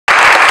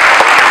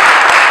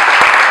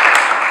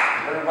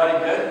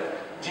Everybody good?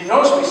 Did you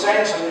notice we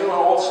sang some new and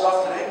old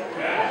stuff today?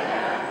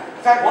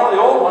 In fact, one of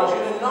the old ones you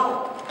didn't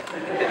know.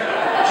 Did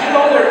you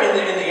know they're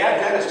in the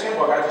Adventist hymn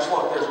book? I just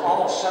looked. There's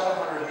almost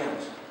 700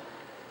 hymns.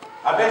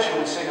 I bet you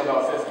we sing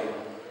about 50 of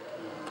them.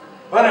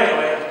 But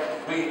anyway,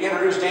 we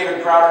introduced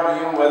David Crowder to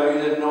you, whether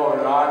you didn't know it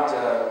or not.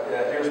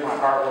 Here's My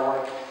Heart,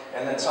 Lord.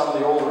 And then some of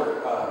the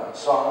older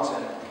songs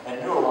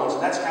and newer ones.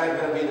 And that's kind of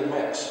going to be the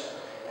mix.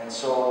 And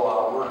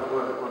so we're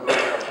grateful for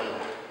that.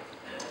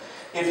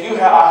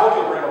 I hope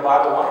you bring a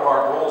Bible. One of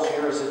our goals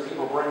here is that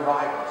people bring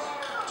Bibles.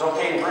 It's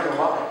okay to bring a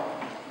Bible.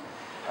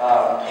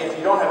 If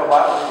you don't have a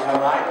Bible, if you have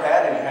an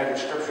iPad and you have your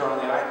scripture on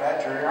the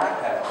iPad, turn your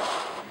iPad on.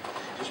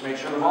 Just make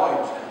sure the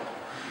volume's down.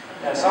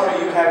 And some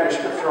of you have your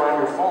scripture on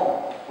your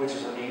phone, which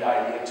is a neat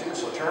idea too.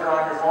 So turn it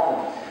on your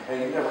phone.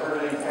 And you've never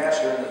heard any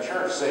pastor in the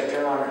church say,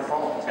 turn on your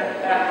phone.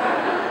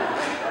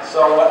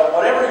 So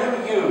whatever you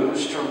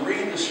use to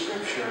read the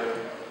scripture,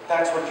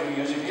 that's what you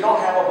use. If you don't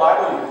have a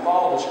Bible, you can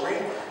follow the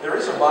screen. There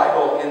is a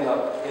Bible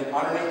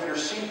underneath your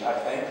seat, I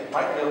think. It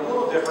might be a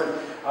little different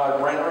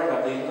rendering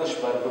of the English,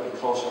 but it'll be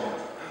close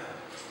enough.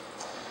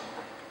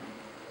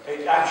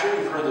 I'm sure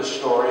you've heard this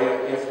story.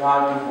 If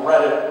not, you've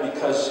read it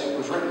because it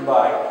was written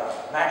by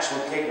Max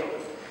Lucado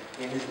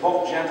in his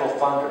book, Gentle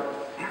Thunder.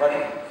 But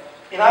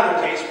in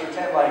either case,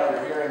 pretend like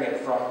you're hearing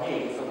it from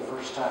me for the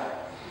first time.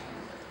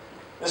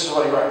 This is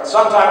what he writes.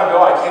 Some time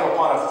ago, I came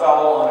upon a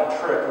fellow on a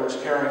trip who was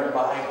carrying a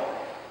Bible.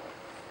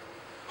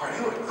 Are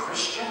you a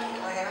Christian?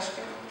 I asked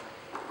him.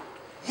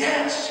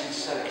 Yes, he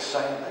said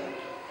excitedly.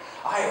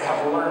 I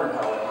have learned,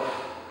 however,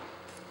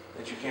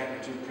 that you can't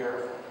be too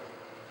careful.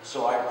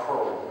 So I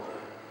probed.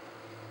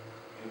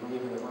 Do you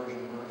believe in the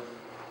virgin birth?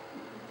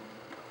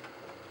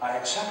 I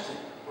accepted,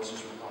 was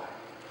his reply.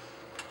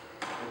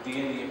 The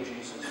deity of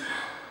Jesus?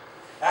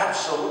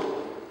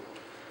 Absolutely.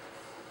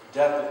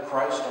 Death of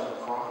Christ on the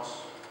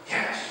cross?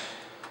 Yes.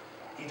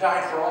 He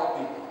died for all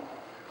people.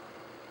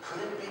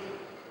 Could it be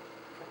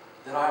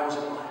that I was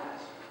at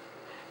last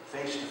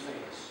face to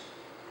face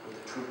with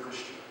a true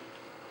Christian?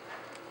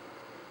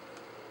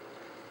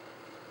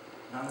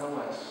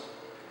 Nonetheless,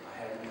 I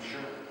had to be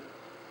sure.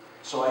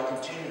 So I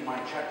continued my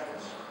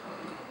checklist.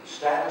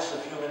 Status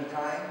of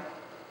humankind?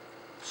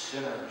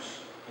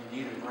 Sinners in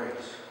need of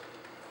grace.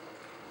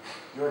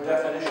 Your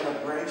definition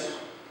of grace?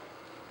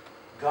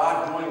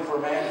 God doing for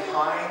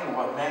mankind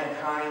what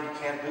mankind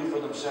can't do for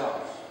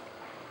themselves.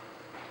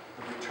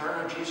 The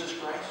return of Jesus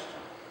Christ?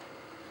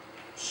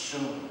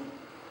 Soon.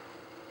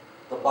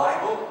 The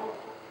Bible?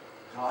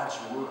 God's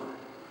Word.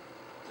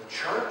 The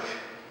church?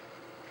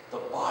 The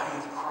body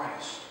of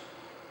Christ.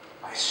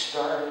 I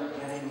started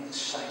getting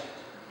excited.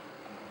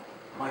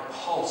 My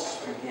pulse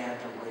began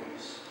to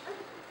race.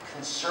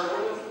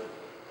 Conservative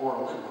or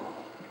liberal?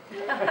 He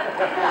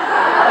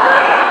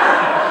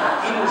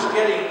was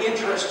getting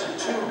interested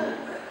too.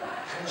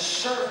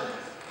 Conservative.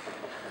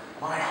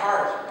 My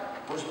heart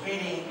was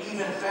beating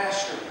even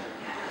faster.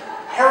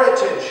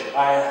 Heritage,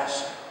 I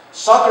asked.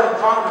 Southern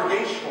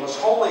Congregationalist,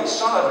 Holy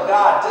Son of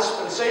God,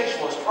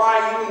 Dispensationalist,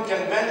 Triune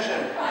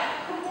Convention.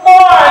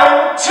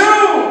 Mine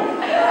too!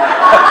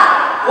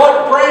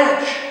 What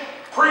branch?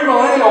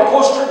 Premillennial,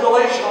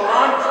 post-tribulational,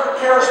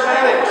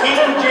 non-charismatic,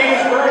 King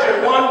James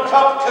Version,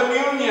 one-cup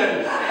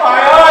communion.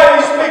 My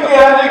eyes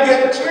began to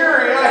get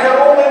teary. I had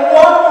only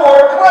one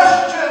more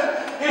question.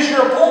 Is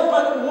your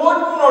pulpit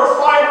wooden or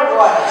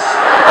fiberglass?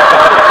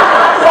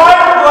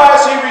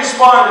 Fiberglass, he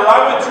responded.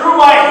 I withdrew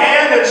my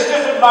hand and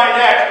stiffened my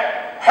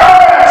neck.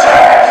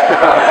 Heretic!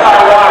 And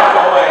I walked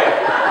away.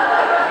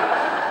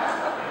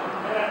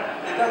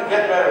 It doesn't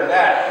get better than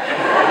that.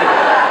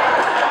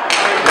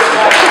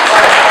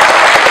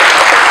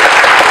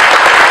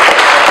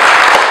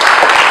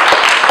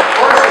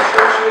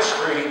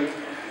 History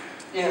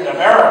in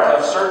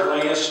America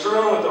certainly is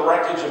strewn with the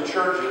wreckage of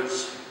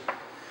churches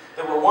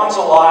that were once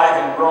alive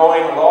and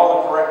growing with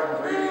all the correct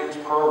ingredients,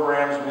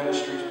 programs,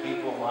 ministries,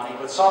 people, money,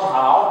 but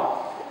somehow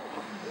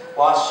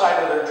lost sight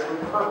of their true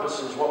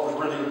purposes, what was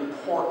really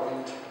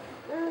important.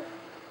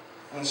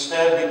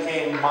 Instead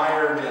became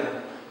mired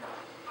in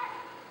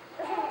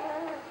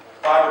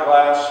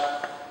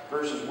fiberglass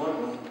versus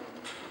wooden.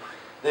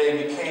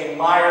 They became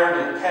mired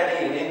in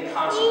petty and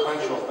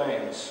inconsequential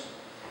things.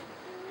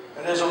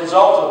 And as a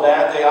result of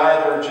that, they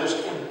either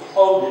just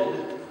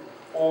imploded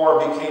or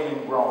became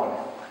ingrown.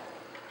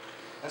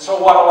 And so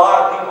what a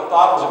lot of people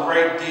thought was a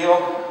great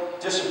deal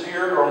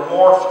disappeared or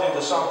morphed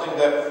into something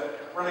that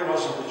really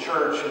wasn't the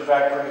church, in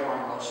fact, pretty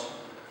harmless.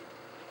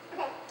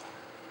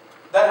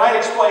 That might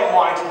explain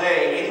why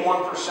today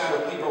 81%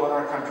 of people in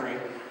our country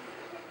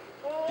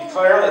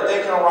declare that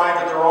they can arrive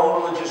at their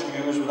own religious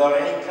views without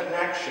any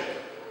connection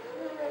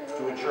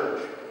to a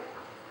church.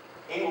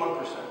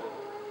 81%.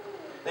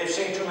 They've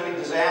seen too many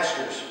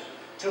disasters,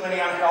 too many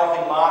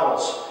unhealthy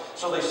models.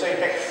 So they say,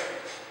 hey,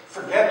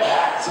 forget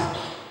that.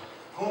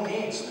 Who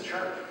needs the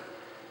church?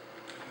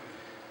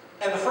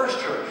 And the first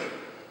church,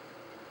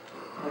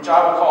 which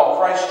I would call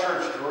Christ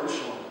Church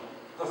Jerusalem,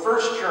 the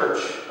first church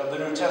of the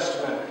New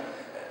Testament,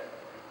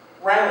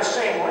 ran the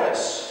same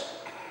risks.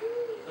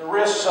 The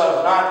risks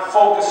of not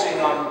focusing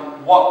on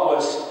what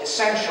was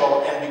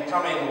essential and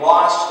becoming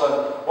lost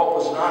on what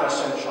was not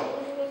essential.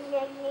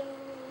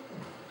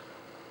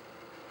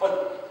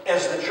 But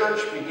as the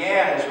church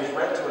began, as was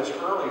read to us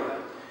earlier,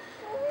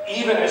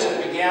 even as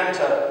it began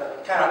to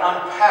kind of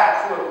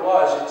unpack who it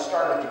was, it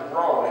started to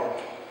grow.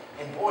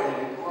 And boy, did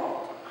it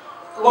grow.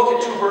 Look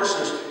at two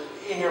verses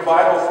in your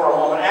Bible for a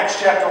moment. Acts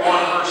chapter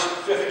 1, verse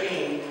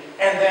 15,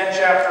 and then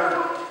chapter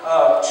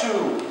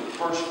 2,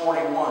 verse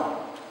 41.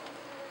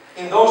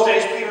 In those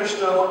days, Peter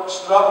stood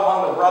up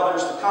among the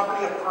brothers. The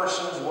company of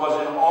persons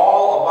was in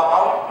all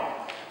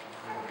about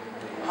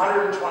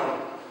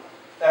 120.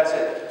 That's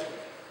it.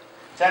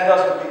 10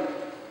 dozen people.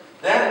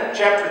 Then,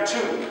 chapter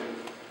 2,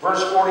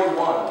 verse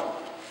 41.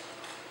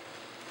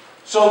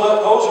 So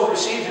those who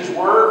received his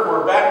word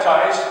were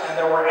baptized, and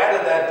there were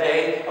added that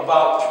day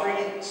about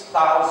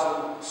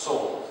 3,000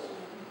 souls.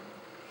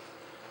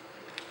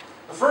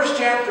 The first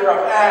chapter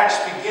of Acts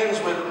begins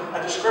with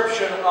a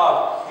description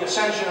of the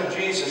ascension of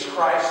Jesus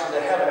Christ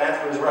into heaven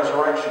after his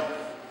resurrection.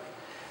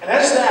 And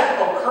as that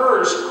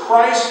occurs,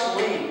 Christ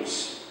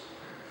leaves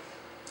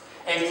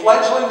a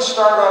fledgling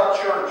startup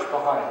church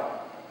behind him.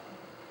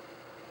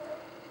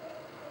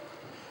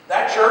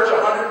 That church,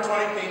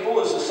 120 people,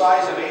 is the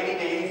size of 80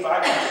 to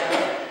 85%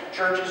 of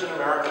churches in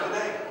America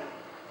today.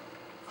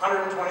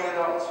 120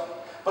 adults.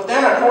 But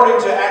then,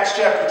 according to Acts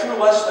chapter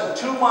 2, less than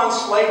 2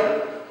 months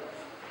later,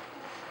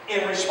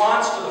 in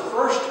response to the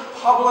first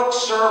public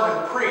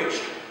sermon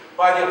preached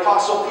by the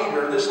Apostle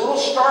Peter, this little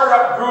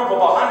startup group of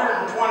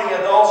 120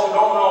 adults who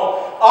don't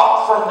know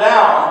up from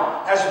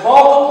down has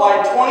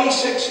multiplied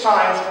 26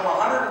 times from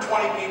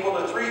 120 people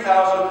to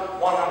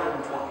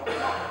 3,120.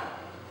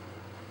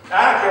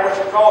 I don't care what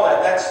you call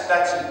that.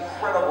 That's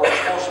incredible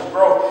explosive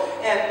growth.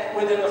 And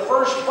within the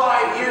first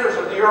 5 years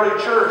of the early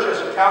church, as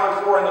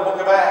accounted for in the book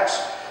of Acts,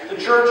 the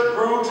church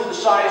grew to the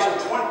size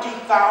of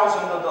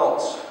 20,000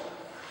 adults.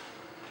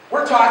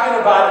 We're talking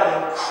about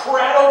an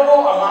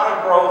incredible amount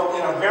of growth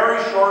in a very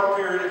short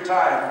period of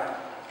time.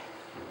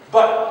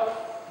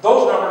 But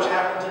those numbers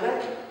happen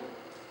today,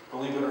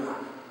 believe it or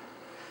not.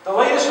 The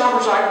latest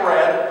numbers I've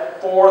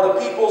read for the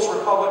People's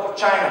Republic of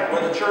China,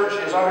 where the church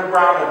is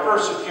underground and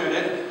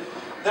persecuted,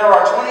 there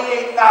are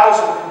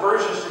 28,000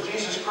 conversions to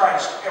Jesus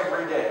Christ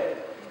every day.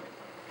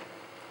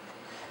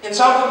 In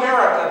South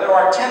America, there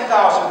are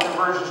 10,000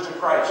 conversions to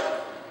Christ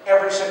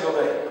every single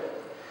day.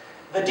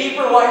 The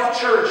Deeper Life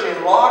Church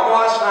in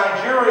Lagos,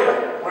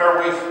 Nigeria,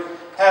 where we've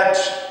had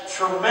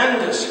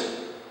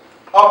tremendous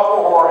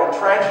uproar and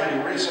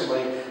tragedy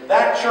recently,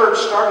 that church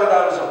started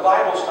out as a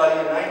Bible study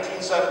in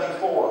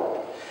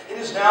 1974. It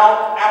is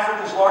now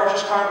Africa's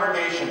largest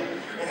congregation.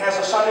 It has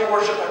a Sunday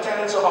worship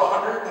attendance of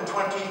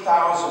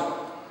 120,000.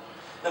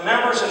 The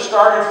members have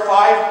started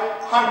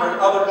 500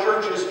 other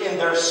churches in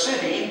their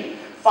city,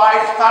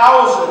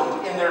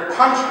 5,000 in their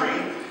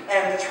country,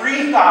 and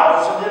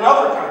 3,000 in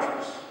other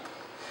countries.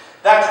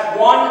 That's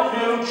one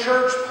new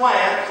church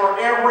plant for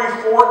every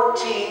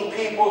 14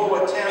 people who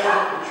attend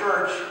the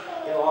church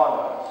in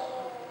Lagos.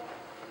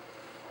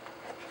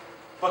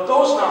 But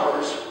those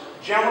numbers,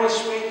 generally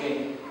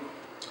speaking,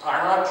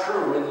 are not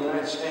true in the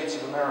United States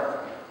of America.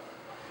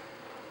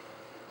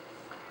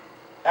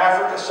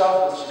 Africa,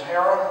 south of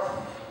Sahara,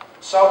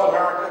 South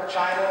America,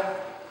 China,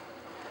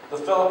 the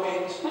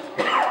Philippines,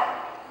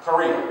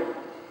 Korea.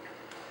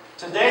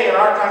 Today in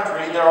our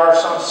country, there are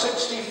some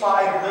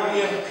 65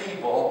 million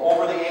people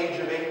over the age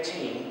of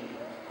 18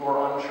 who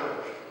are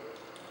unchurched.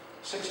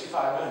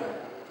 65 million.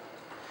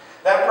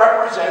 That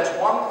represents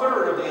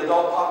 1/3 of the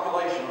adult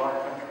population of our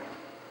country.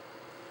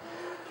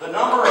 The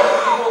number of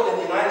people in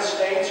the United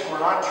States who are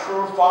not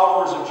true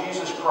followers of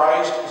Jesus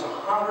Christ is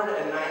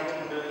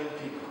 190 million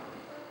people.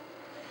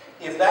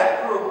 If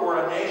that group were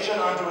a nation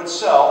unto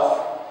itself,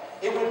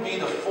 it would be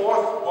the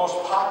 4th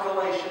most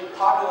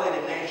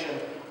populated nation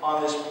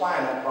on this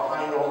planet,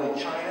 behind only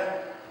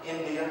China,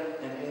 India,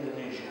 and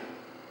Indonesia.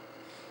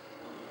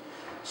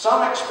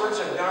 Some experts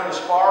have gone as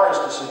far as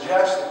to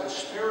suggest that the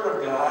Spirit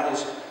of God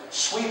is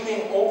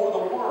sweeping over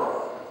the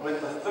world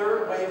with the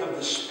 3rd wave of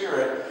the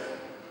Spirit,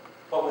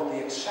 but with the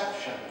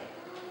exception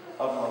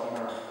of North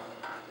America.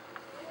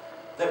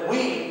 That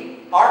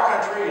we, our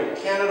country and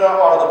Canada,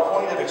 are the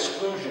point of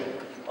exclusion,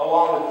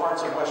 along with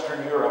parts of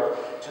Western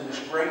Europe, to this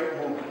great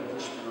movement of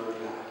the Spirit of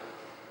God.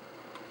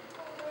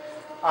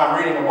 I'm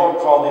reading a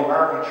book called The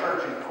American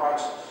Church in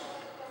Crisis.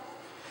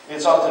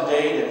 It's up to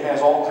date. It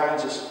has all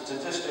kinds of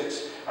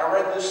statistics. I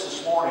read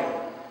this morning.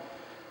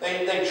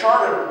 They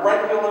charted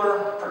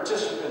regular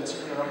participants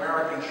in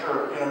American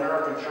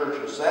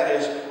churches. That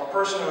is, a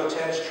person who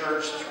attends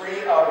church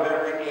 3 out of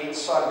every 8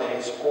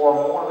 Sundays or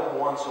more than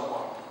once a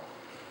month.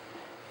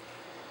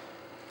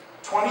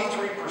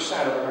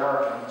 23% of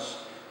Americans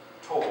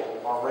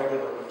total are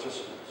regular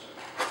participants,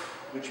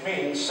 which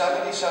means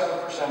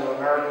 77% of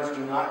Americans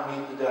do not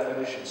meet the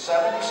definition.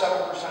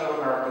 77% of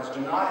Americans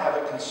do not have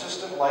a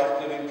consistent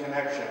life-giving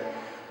connection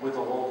with a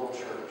local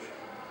church.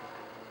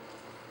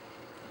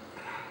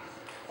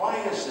 Why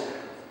is that?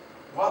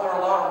 Well, there are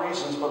a lot of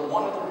reasons, but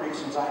one of the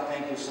reasons, I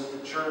think, is that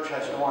the church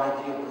has no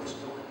idea what it's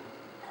doing.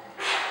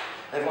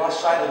 They've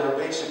lost sight of their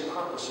basic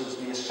purposes,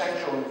 the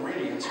essential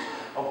ingredients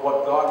of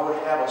what God would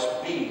have us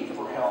be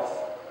for health.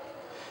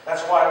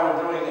 That's why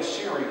we're doing a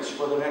series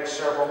for the next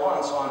several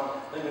months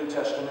on the New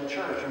Testament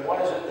church. And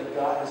what is it that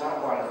God has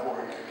outlined for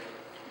you?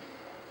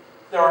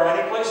 There are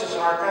many places in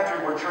our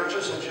country where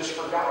churches have just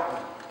forgotten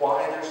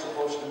why they're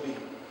supposed to be.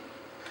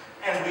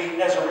 And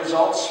we, as a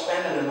result,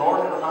 spend an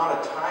inordinate amount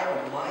of time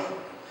and money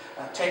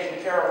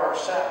taking care of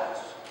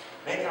ourselves,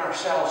 making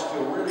ourselves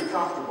feel really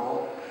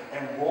comfortable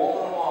and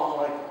rolling along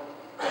like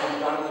we've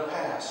done in the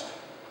past.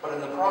 But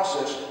in the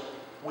process,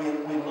 we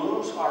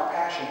lose our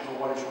passion for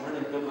what is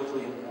really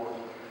biblically important.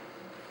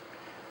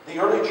 The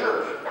early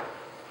church,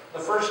 the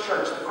first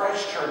church, the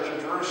Christ Church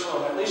of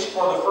Jerusalem, at least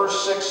for the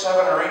first 6,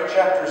 7, or 8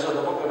 chapters of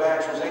the book of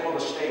Acts, was able to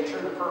stay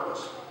true to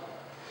purpose.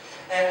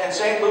 And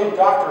St. Luke,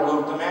 Dr.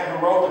 Luke, the man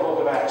who wrote the book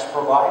of Acts,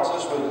 provides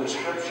us with a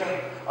description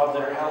of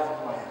their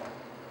health plan.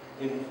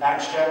 In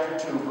Acts chapter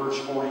 2, verse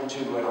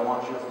 42, and I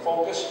want you to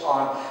focus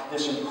on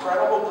this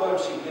incredible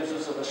glimpse he gives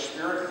us of a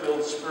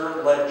Spirit-filled,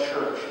 Spirit-led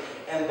church.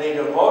 And they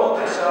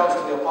devoted themselves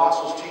to the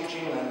apostles'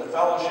 teaching and the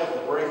fellowship,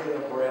 the breaking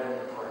of bread, and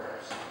the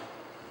prayers.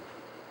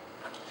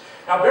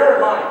 Now bear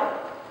in mind,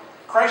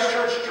 Christ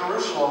Church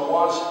Jerusalem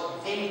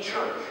was the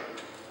church.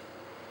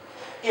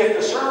 If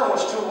the sermon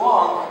was too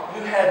long,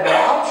 you had no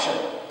option.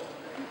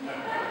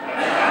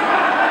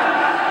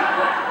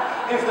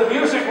 If the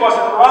music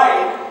wasn't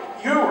right,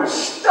 you were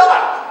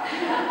stuck.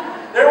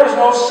 There was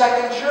no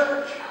second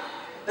church.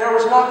 There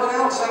was nothing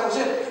else. That was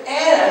it.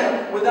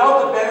 And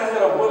without the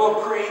benefit of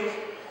Willow Creek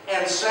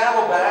and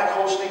Saddleback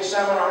hosting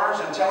seminars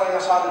and telling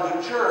us how to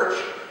do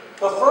church,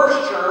 the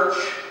first church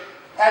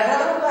had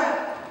none of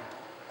that.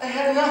 They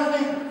had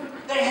nothing.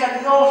 They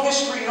had no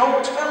history,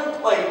 no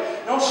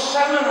template, no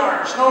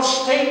seminars, no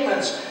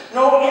statements,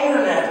 no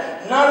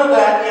internet, none of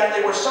that, yet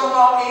they were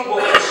somehow able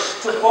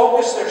to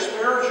focus their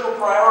spiritual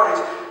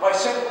priorities by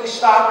simply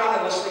stopping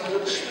and listening to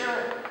the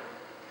Spirit.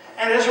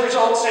 And as a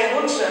result, St.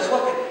 Luke says,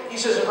 look, he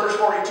says in verse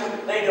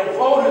 42, they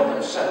devoted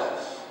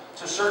themselves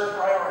to certain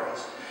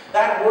priorities.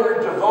 That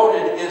word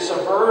devoted is a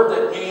verb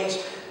that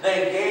means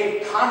they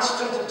gave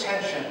constant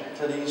attention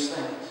to these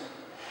things.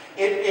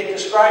 It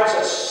describes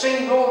a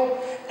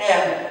single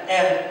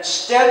and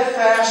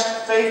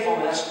steadfast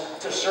faithfulness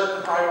to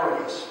certain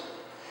priorities.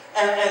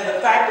 And the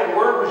fact the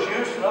word was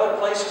used in other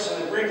places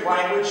in the Greek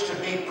language to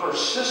be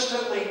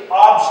persistently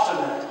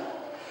obstinate.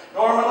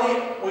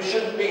 Normally, we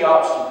shouldn't be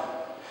obstinate.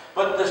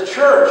 But the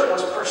church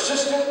was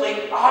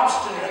persistently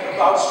obstinate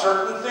about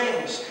certain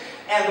things.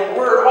 And the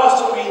word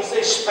also means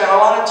they spent a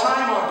lot of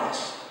time on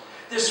this.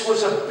 This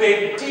was a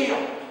big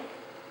deal.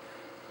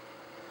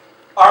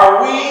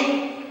 Are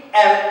we,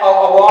 and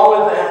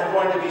along with them,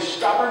 going to be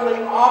stubbornly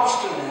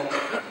obstinate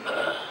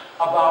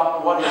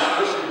about what is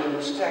listed in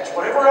this text?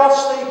 Whatever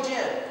else they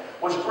did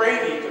was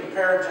gravy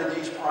compared to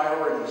these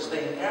priorities.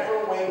 They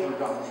never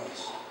wavered on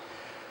these.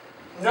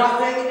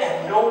 Nothing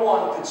and no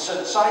one could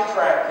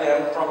sidetrack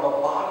them from the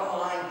bottom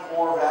line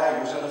core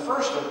values, and the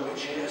first of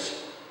which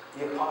is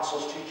the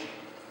apostles' teaching.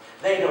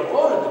 They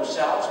devoted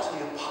themselves to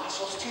the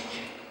apostles'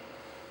 teaching.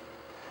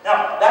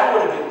 Now, that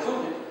would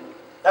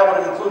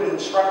have included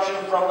instruction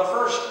from the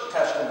First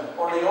Testament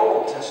or the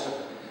Old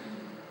Testament.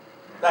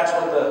 That's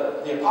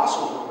what the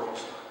apostles were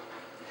raised on.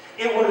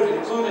 It would have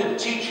included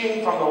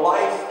teaching from the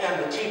life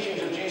and the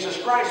teachings of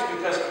Jesus Christ,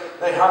 because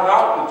they hung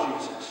out with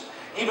Jesus.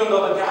 Even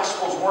though the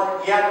Gospels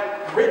weren't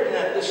yet written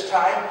at this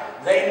time,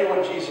 they knew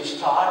what Jesus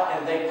taught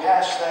and they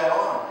passed that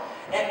on.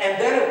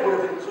 And then it would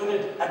have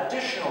included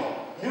additional,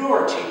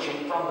 newer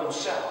teaching from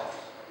themselves,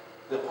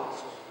 the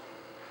apostles.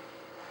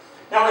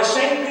 Now, as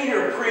St.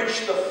 Peter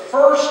preached the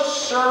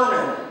first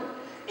sermon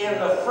in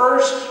the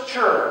first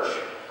church,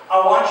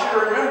 I want you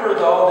to remember,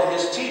 though, that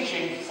his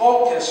teaching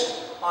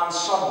focused on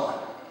someone.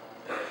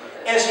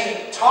 As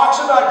he talks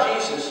about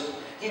Jesus,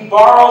 he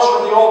borrows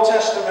from the Old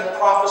Testament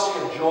prophecy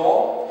of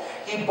Joel.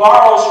 He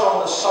borrows from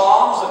the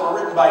Psalms that were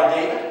written by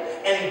David.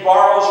 And he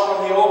borrows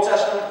from the Old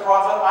Testament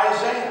prophet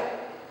Isaiah.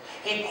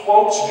 He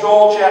quotes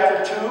Joel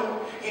chapter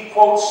 2. He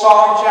quotes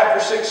Psalm chapter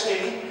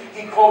 16.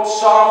 He quotes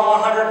Psalm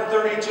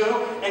 132.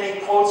 And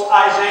he quotes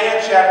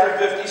Isaiah chapter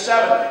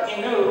 57.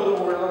 He knew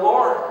the word of the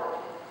Lord.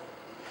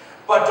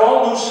 But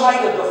don't lose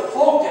sight of the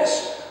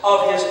focus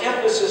of his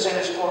emphasis and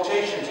his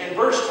quotations. In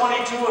verse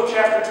 22 of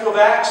chapter 2 of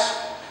Acts,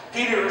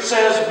 Peter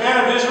says,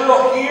 "Men of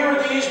Israel,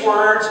 hear these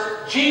words,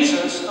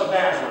 Jesus of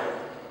Nazareth."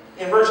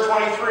 In verse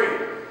 23,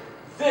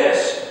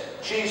 this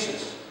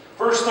Jesus.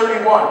 Verse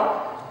 31,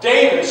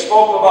 David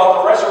spoke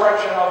about the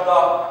resurrection of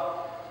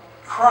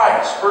the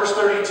Christ. Verse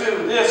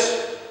 32,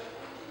 this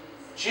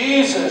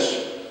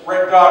Jesus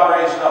God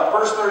raised up.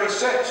 Verse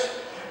 36,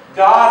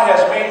 God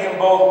has made him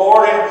both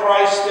Lord and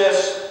Christ,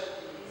 this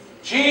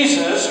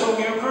Jesus whom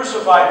you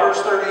crucified.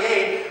 Verse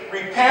 38,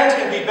 repent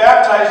and be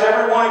baptized,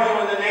 every one of you,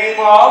 in the name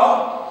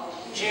of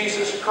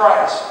Jesus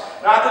Christ.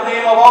 Not the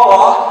name of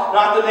Allah,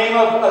 not the name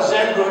of a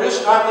Zen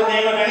Buddhist, not the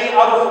name of any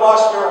other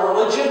philosophy or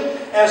religion,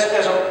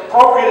 as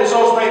appropriate as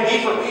those may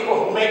be for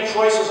people who make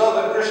choices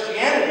other than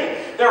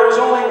Christianity. There is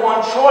only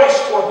one choice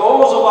for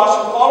those of us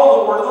who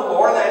follow the word of the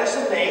Lord, and that is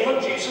the name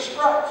of Jesus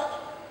Christ.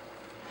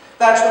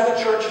 That's what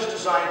the church is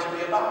designed to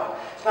be about.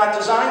 It's not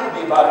designed to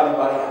be about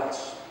anybody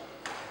else.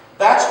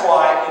 That's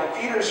why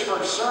in Peter's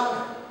first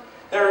sermon,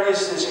 there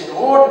is this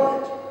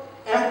inordinate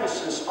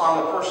emphasis on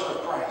the person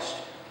of Christ.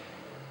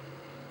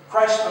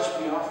 Christ must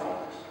be our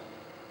focus.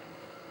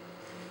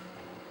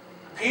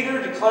 Peter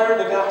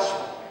declared the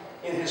gospel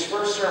in his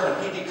first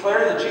sermon. He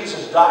declared that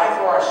Jesus died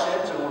for our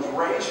sins and was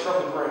raised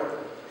from the grave.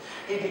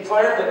 He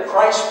declared that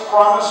Christ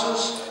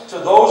promises to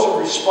those who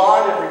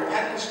respond in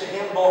repentance to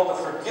Him both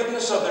the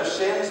forgiveness of their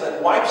sins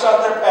that wipes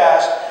out their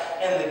past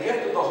and the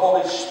gift of the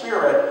Holy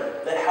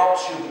Spirit that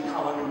helps you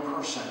become a new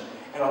person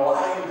and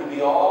allow you to be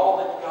all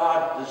that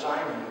God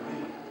designed you to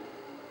be.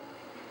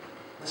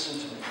 Listen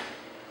to me.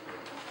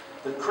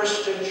 The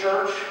Christian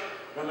church,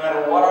 no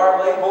matter what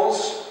our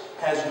labels,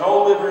 has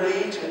no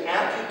liberty to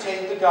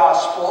amputate the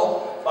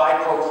gospel by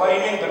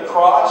proclaiming the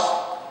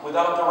cross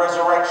without the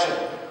resurrection,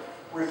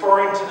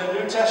 referring to the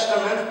New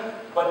Testament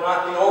but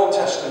not the Old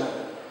Testament,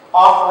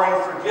 offering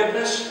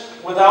forgiveness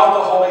without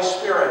the Holy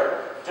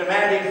Spirit,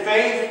 demanding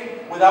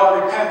faith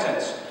without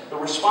repentance. The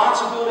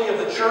responsibility of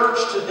the church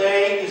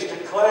today is to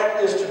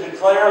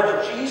declare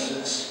the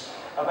Jesus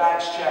of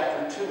Acts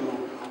chapter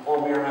 2, or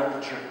we are not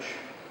the church.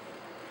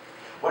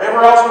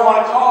 Whatever else we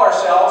want to call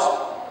ourselves,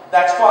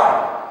 that's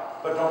fine.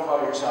 But don't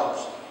call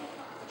yourselves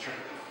the church.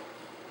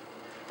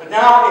 But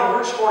now in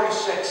verse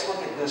 46, look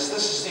at this.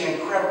 This is the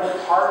incredible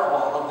part of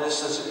all of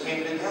this as it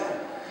came together.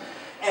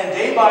 And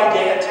day by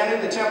day, attending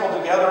the temple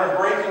together and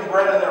breaking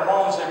bread in their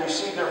homes, they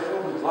received their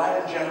food with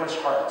glad and generous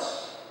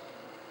hearts.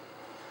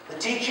 The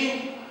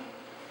teaching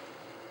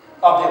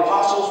of the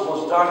apostles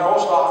was done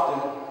most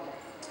often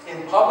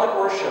in public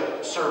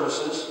worship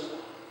services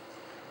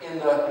in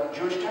the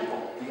Jewish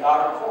temple, the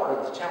outer court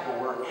of the temple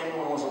where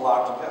anyone was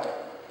allowed to go.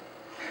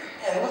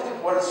 And look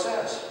at what it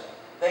says.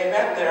 They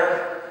met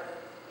there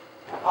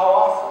how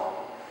often?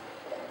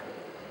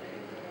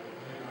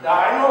 Now,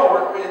 I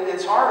know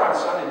it's hard on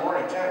Sunday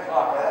morning, 10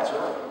 o'clock. Yeah, that's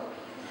early.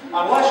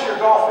 Unless you're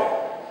golfing.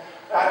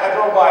 I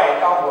drove by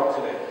Elmbrook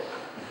today.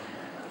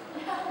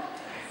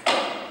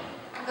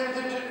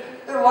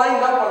 They're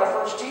lined up on the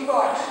first tee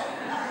box.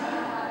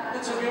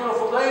 It's a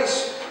beautiful day.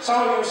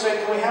 Some of you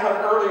say, can we have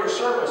an earlier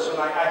service? And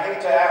I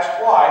hate to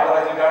ask why, but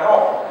I think I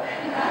know.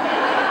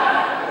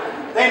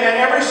 They met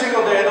every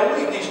single day of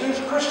the week. These new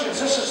Christians,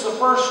 this is the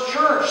first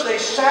church. They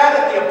sat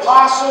at the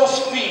apostles'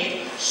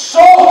 feet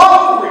so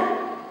hungry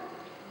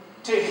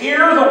to hear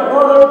the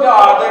Word of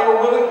God, they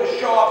were willing to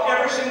show up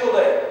every single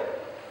day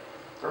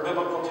for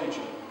biblical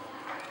teaching.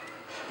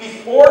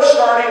 Before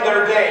starting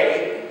their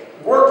day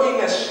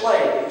working as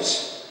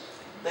slaves,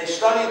 they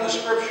studied the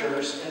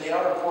Scriptures in the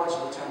outer courts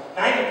of the temple.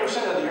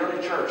 90% of the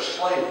early church,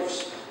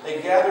 slaves,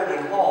 they gathered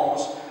in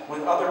homes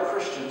with other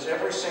Christians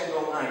every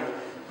single night.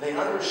 They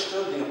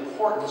understood the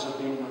importance of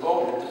being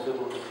devoted to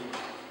biblical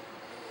teaching.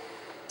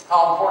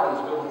 How important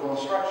is biblical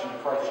instruction in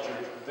Christ's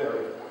church?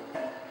 Very important.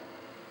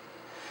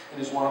 It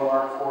is one of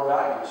our core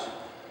values.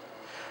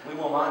 We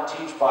will not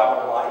teach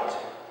Bible light.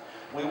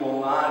 We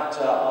will not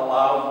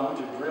allow you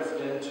to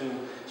drift into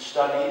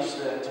studies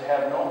that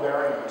have no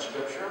bearing on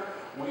Scripture.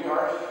 We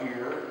are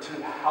here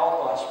to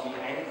help us be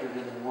anchored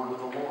in the Word of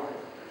the Lord.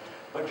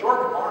 But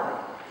George Barna,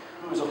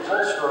 who is a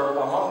pollster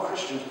among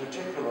Christians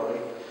particularly,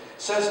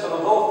 says that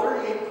although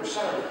 38%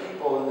 of the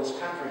people in this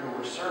country who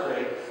were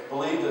surveyed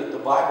believe that the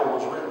Bible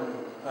was written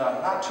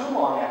not too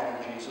long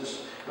after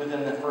Jesus,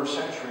 within the first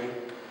century,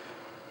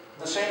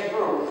 the same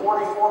group,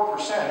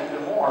 44%,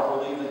 even more,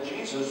 believe that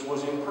Jesus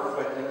was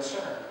imperfect and a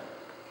sinner.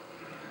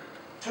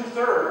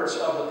 2/3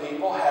 of the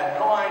people had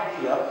no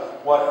idea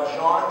what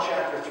John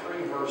chapter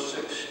 3, verse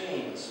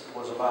 16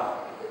 was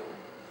about.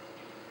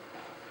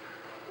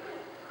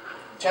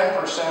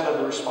 10% of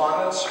the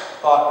respondents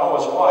thought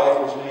Noah's wife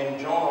was named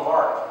Joan of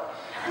Arc.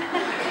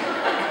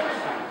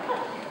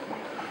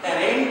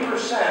 And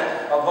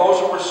 80% of those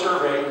who were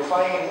surveyed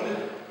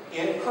claimed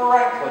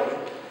incorrectly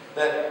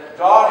that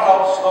God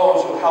helps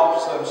those who help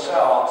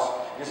themselves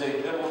is a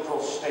biblical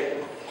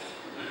statement.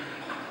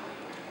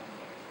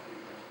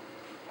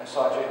 I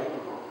saw Jay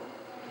Hooper go.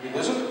 It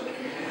isn't?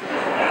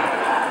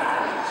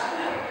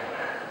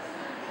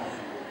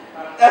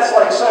 That's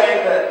like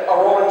saying that a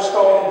rolling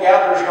stone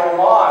gathers no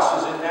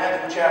moss is in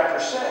Matthew chapter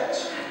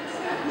 6.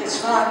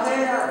 It's not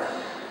there.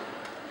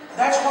 And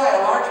that's why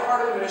a large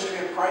part of the ministry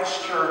of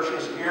Christ's church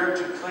is geared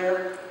to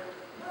clear,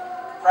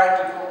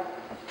 practical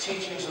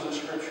teachings of the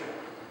Scripture.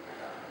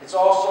 It's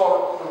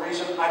also the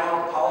reason I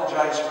don't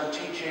apologize for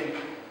teaching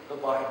the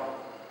Bible.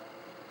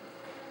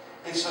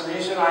 It's the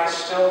reason I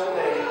still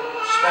today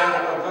spend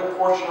a good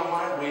portion of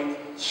my week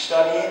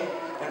studying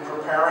and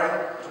preparing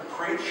to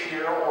preach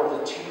here or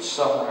to teach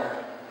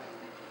somewhere.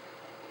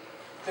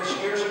 Because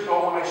years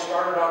ago when I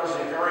started out as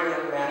a very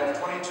young man of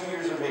 22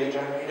 years of age,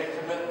 I made a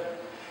commitment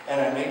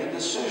and I made a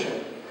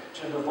decision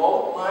to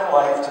devote my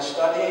life to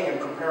studying and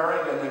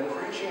preparing and then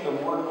preaching the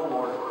Word of the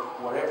Lord,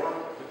 whatever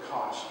the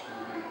cost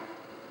would be.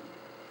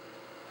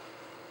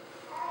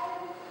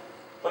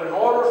 But in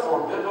order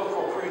for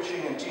biblical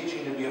preaching and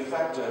teaching to be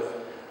effective,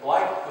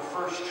 like the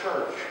first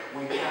church,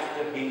 we have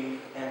to be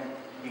and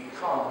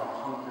become a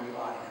hungry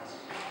audience.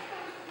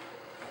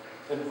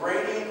 The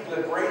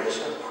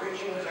greatest of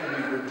preaching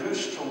can be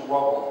reduced to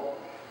rubble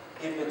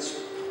if it's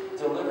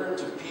delivered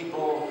to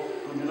people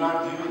who do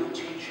not view the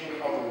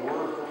teaching of the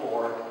Word of the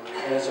Lord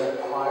as a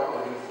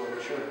priority for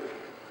the church.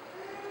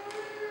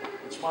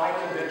 It's my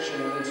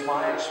conviction and it's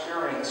my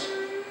experience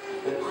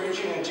that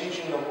preaching and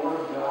teaching the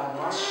Word of God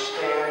must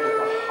stand at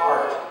the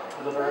heart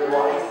of the very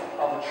life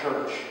of a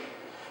church.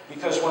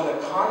 Because when the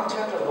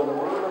content of the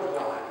Word of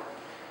God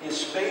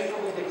is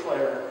faithfully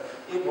declared,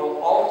 it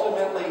will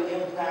ultimately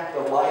impact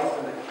the life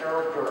and the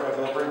character of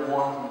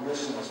everyone who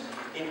listens.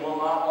 It will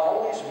not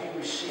always be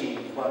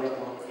received, but it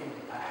will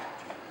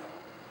impact.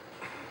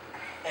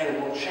 And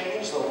it will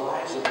change the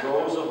lives of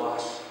those of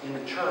us in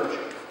the church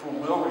who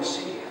will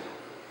receive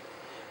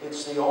it.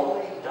 It's the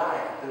only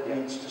diet that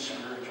leads to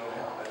spiritual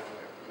health.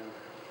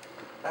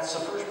 That's the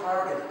first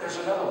priority. There's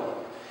another one.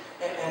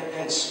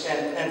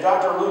 And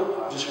Dr.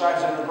 Luke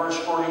describes it in verse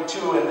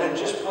 42, and then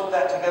just put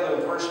that together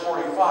with verse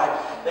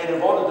 45. They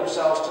devoted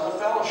themselves to the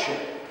fellowship.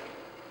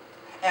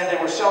 And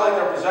they were selling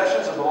their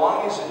possessions and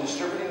belongings and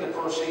distributing the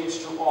proceeds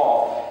to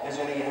all as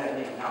any had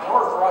need. Now, in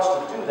order for us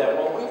to do that,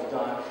 what we've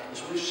done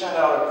is we've sent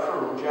out a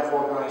crew. Jeff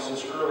organized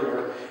this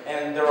earlier,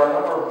 and there are a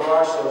number of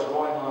garage sales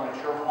going on at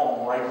your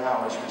home right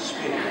now as we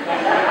speak.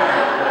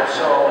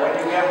 So when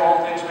you get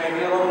home, things may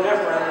be a little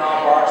different in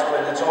our bars,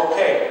 but it's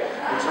okay.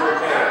 It's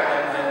okay.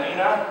 And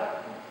Nina,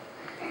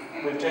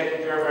 we've taken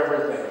care of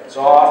everything. It's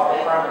off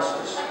the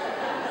premises.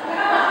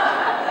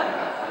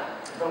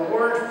 The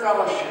word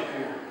fellowship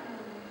here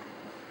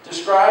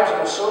describes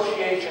an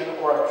association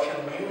or a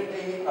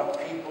community of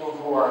people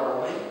who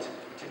are linked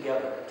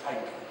together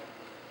tightly.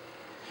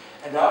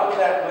 And out of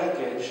that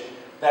linkage,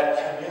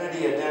 that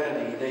community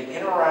identity, they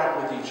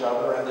interact with each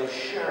other and they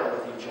share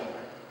with each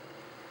other.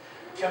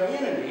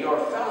 Community or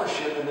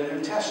fellowship in the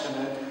New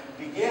Testament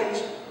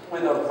begins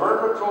with a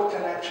vertical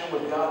connection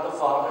with God the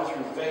Father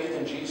through faith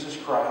in Jesus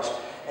Christ,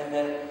 and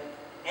then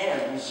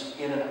ends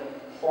in a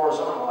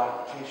horizontal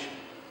application.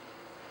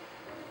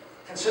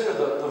 Consider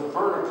the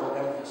vertical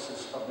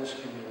emphasis of this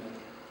community.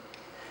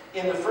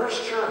 In the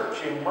first church,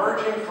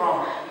 emerging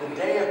from the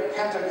day of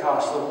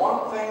Pentecost, the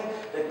one thing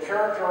that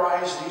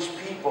characterized these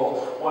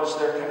people was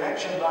their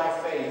connection by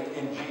faith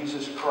in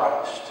Jesus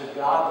Christ to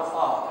God the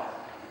Father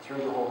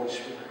through the Holy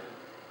Spirit.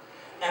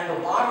 And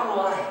the bottom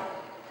line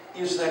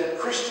is that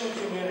Christian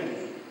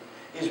community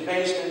is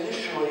based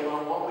initially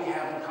on what we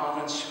have in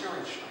common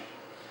spiritually.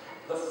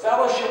 The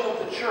fellowship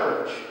of the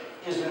church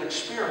is an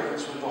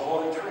experience with the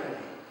Holy Trinity.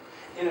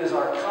 It is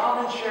our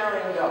common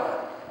sharing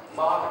God,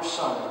 Father,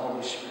 Son, and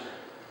Holy Spirit.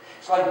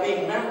 It's like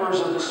being members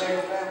of the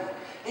same family.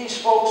 These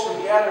folks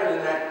who gathered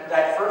in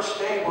that first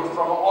day were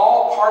from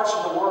all parts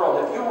of the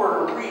world. If you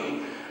were to read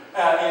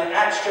in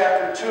Acts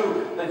chapter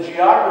 2, the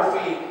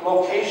geography,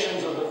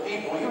 locations of the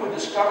people, you would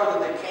discover that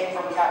they came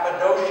from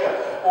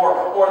Cappadocia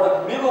or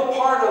the middle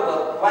part of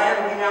the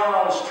land we now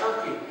know as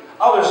Turkey.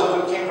 Others of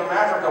them came from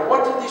Africa.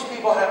 What did these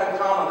people have in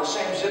common? The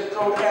same zip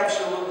code?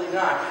 Absolutely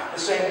not. The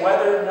same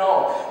weather?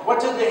 No. What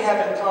did they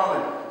have in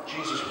common?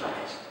 Jesus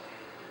Christ.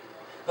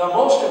 The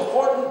most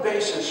important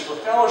basis for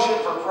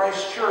fellowship for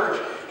Christ's church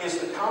is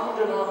the common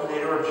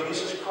denominator of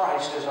Jesus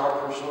Christ as our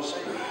personal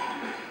Savior.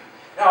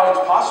 Now, it's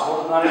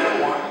possible that not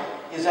everyone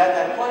is at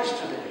that place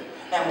today.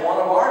 And one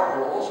of our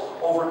goals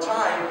over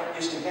time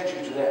is to get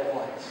you to that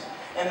place.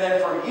 And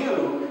then for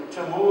you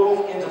to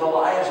move into the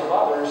lives of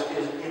others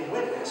is in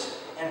witness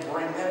and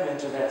bring them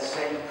into that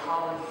same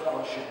common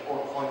fellowship or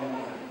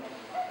koinonia.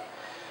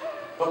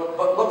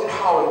 But look at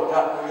how it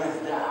got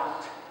lived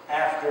out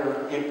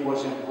after it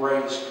was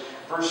embraced.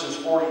 Verses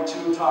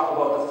 42 talk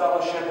about the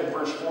fellowship. In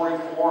verse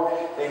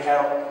 44,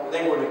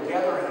 they were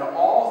together and had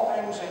all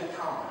things in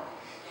common.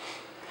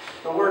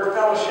 The word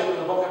fellowship in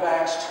the book of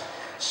Acts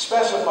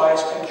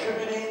specifies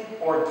contributing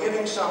or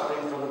giving something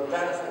for the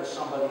benefit of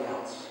somebody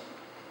else.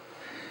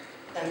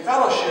 And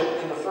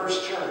fellowship in the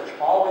first church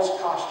always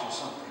cost you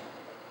something.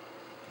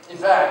 In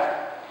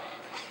fact,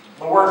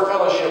 the word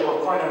fellowship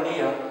or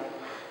koinonia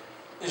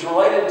is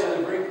related to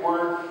the Greek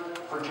word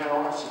for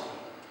generosity.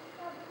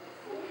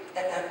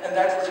 And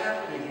that's what's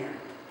happening here.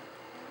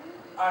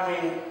 I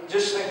mean,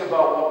 just think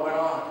about what went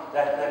on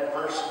that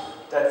first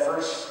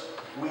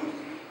week.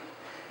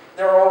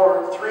 There are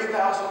over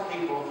 3,000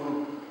 people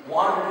who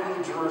wandered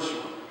into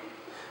Jerusalem,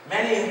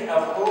 many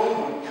of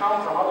whom would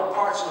come from other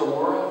parts of the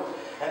world,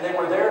 and they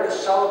were there to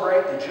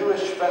celebrate the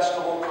Jewish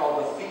festival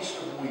called the Feast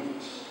of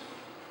Weeks.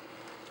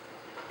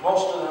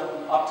 Most of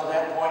them, up to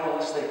that point,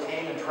 unless they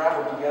came and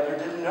traveled together,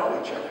 didn't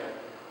know each other.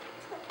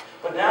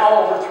 But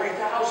now over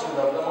 3,000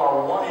 of them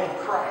are one in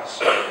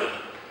Christ.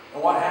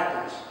 And what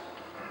happens?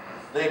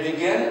 They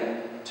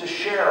begin to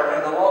share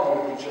and to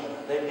love with each other.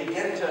 They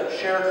begin to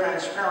share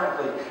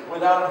transparently,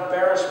 without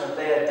embarrassment.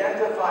 They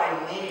identify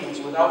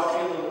needs without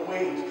feeling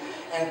weak.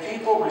 And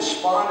people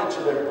responded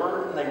to their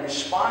burden. They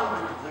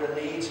responded to their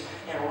needs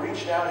and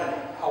reached out and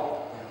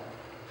helped them.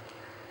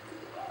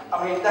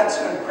 I mean, that's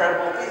an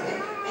incredible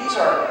thing. These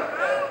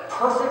are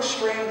perfect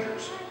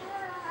strangers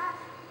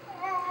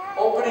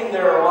opening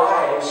their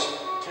lives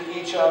to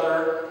each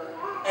other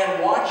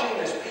and watching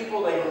as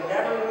people they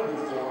never knew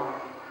before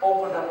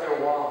open up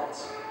their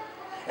wallets.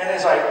 And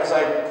as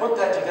I put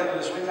that together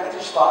this week, I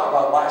just thought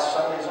about last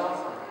Sunday's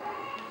offering.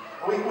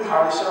 We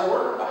hardly said a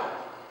word about it.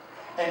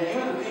 And you,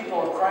 the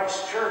people of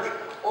Christ's church,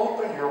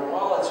 opened your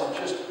wallets and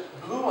just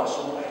blew us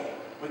away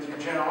with your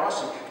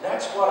generosity.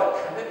 That's what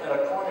a commitment,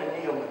 a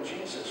koinonia with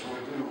Jesus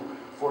will do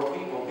for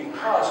people,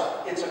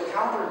 because it's a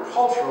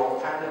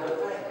countercultural kind of a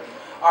thing.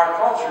 Our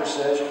culture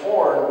says,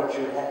 hoard what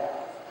you have.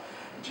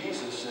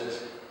 Jesus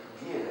says,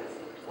 give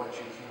what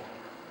you can.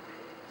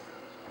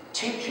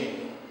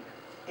 Teaching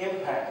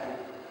impacted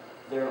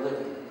their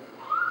living.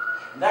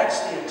 And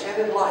that's the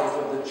intended life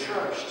of the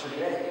church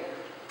today.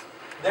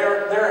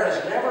 There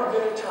has never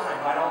been a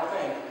time, I don't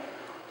think,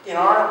 in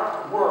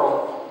our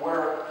world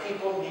where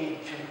people need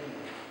community.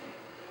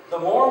 The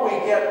more we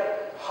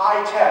get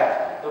high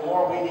tech, the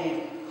more we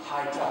need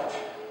high touch.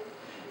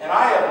 And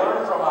I have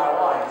learned from my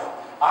wife.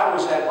 I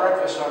was at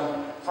breakfast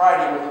on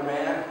Friday with a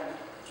man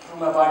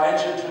whom, if I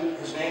mentioned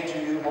his name to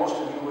you, most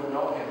of you would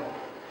know him.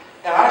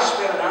 And I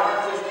spent an hour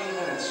and 15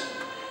 minutes,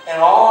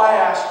 and all I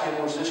asked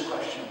him was this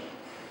question: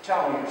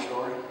 tell me your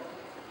story.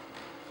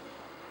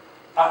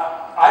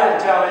 I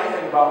didn't tell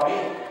anything about me.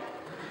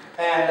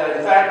 And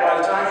in fact, by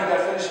the time he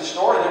got finished his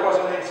story, there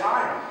wasn't any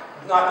time.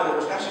 Not that it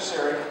was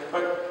necessary,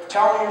 but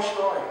tell me your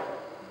story.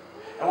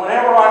 And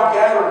whenever I'm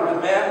gathered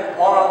with men,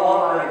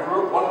 one-on-one or in a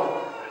group, one of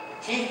the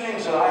key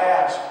things that I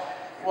ask,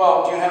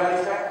 well, do you have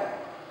any family?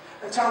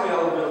 And tell me a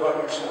little bit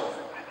about yourself.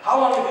 How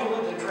long have you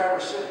lived in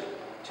Traverse City?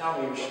 Tell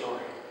me your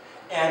story.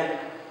 And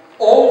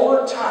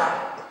over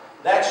time,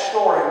 that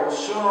story will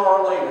sooner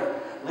or later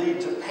lead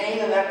to pain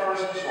in that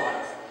person's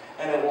life,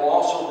 and it will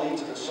also lead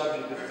to the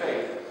subject of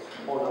faith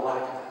or the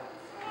lack of it.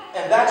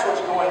 And that's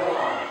what's going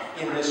on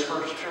in this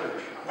first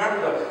church.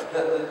 Remember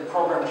the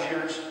program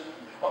Cheers?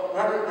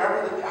 Remember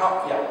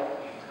yeah.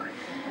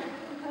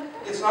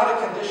 It's not a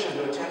condition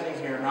to attending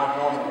here not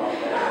knowing about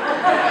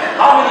that.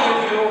 How many of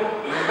you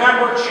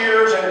remember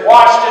Cheers and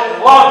watched it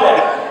and loved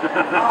it?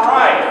 All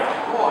right.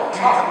 Boy,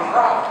 tough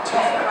crowd.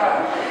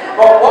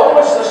 But what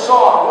was the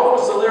song? What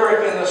was the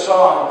lyric in the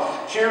song?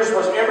 Cheers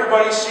was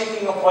everybody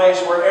seeking a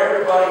place where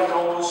everybody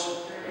knows.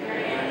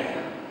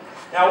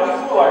 Now, we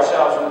fool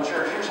ourselves in the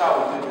church. Here's how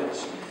we do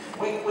this.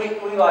 We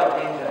like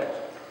name tags.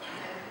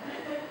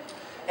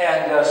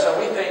 And so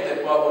we think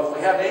that, well, if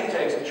we have name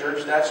tags in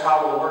church, that's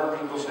how we'll learn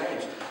people's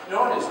names.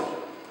 No, it isn't.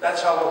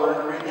 That's how we'll learn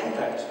to read name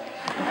tags.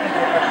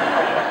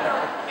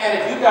 And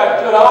if you've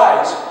got good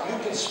eyes, you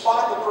can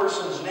spot the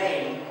person's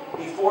name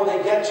before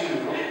they get to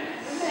you.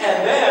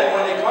 And then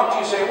when they come to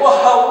you, say, well,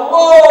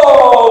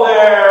 hello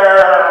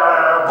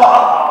there,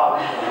 Bob.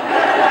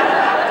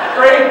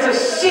 Great to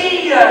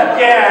see you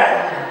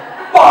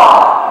again,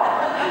 Bob.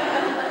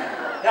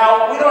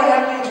 Now, we don't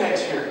have name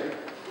tags here.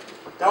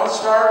 Don't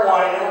start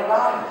whining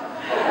about it.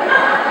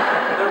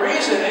 The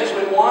reason is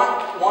we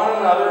want one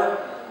another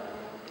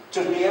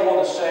to be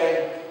able to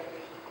say,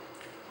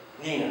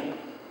 Nina,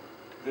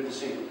 good to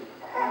see you.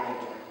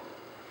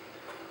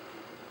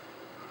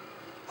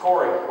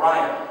 Corey,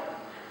 Ryan,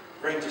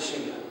 great to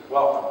see you.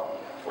 Welcome.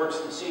 Works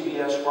at the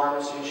CVS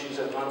pharmacy. She's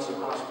at Munson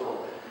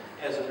Hospital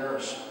as a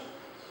nurse.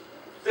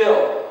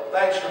 Phil,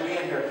 thanks for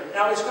being here.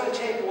 Now, it's going to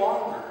take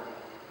longer,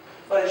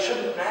 but it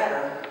shouldn't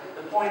matter.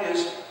 The point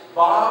is,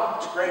 Bob,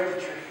 it's great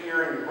that you're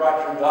here and you brought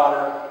your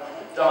daughter,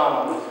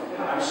 Donna, with you.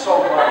 I'm so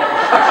glad.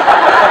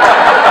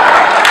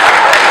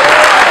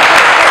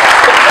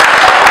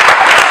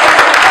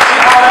 See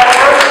how that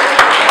works?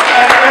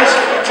 And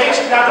it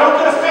takes, now,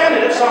 don't get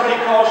offended if somebody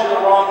calls you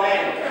the wrong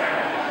name.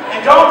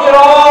 And don't get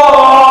all,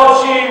 oh,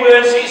 gee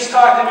whiz, he's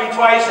talked to me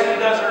twice and he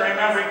doesn't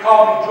remember. He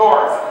called me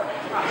George.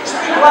 Just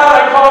be glad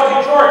I called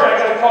you George. I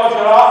could have called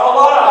you an awful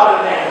lot of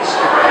other names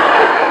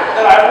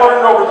that I've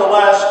learned over the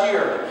last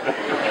year.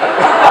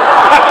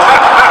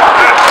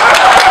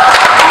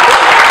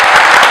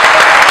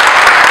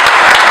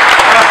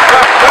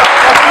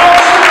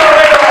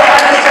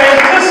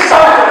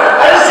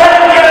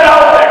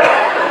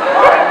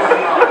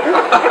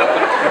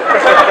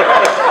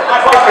 My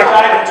father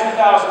died in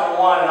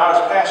 2001, and I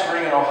was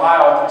pastoring in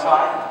Ohio at the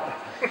time.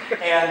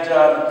 And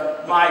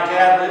my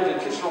dad lived in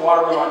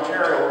Kitchener-Waterloo,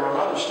 Ontario, where my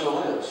mother still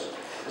lives.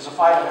 It's a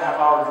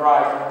 5.5-hour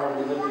drive from where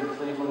we lived in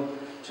Cleveland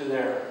to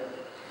there.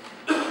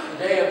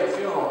 The day of the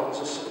funeral, it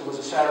was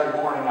a Saturday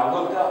morning, I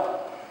looked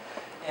up,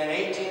 and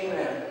 18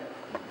 men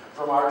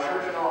from our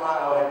church in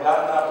Ohio had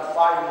gotten up at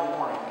 5 in the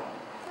morning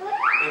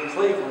in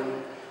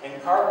Cleveland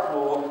and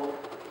carpooled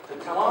to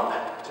come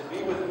up to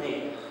be with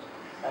me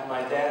at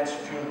my dad's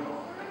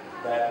funeral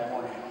that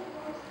morning.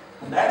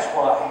 And that's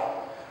why,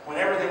 when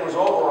everything was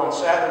over on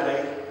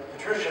Saturday,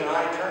 Patricia and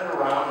I turned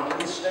around and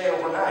didn't stay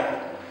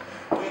overnight.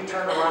 We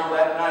turned around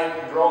that night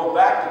and drove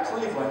back to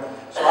Cleveland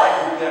so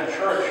I could be at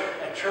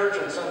church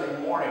on Sunday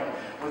morning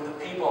with the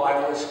people I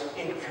was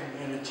in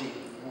community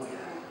with.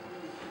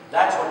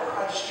 That's what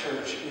Christ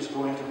Church is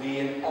going to be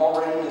and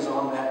already is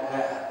on that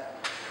path.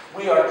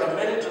 We are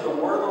committed to the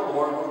Word of the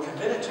Lord. We're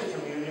committed to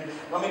communion.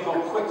 Let me go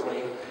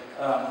quickly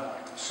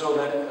so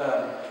that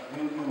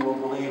you will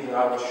believe that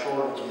I was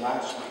shorter than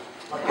last week.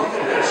 But look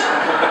at this.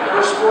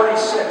 Verse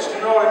 46. Do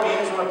you know what it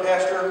means when a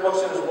pastor shirt,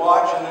 looks at his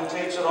watch, and then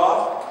takes it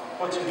off,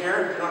 puts it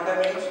here. Do you know what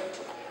that means?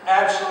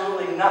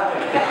 Absolutely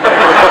nothing.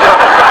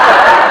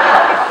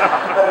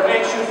 But it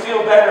makes you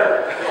feel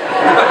better.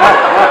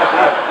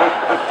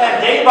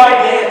 And day by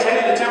day,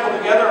 attending the temple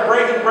together and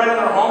breaking bread in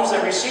their homes,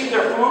 they received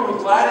their food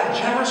with glad and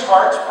generous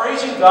hearts,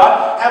 praising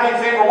God, having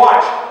favor,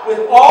 watch, with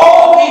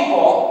all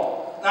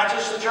people, not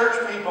just the church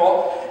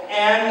people,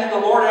 and the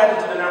Lord added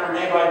to the number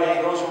day by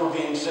day those who were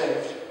being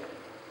saved.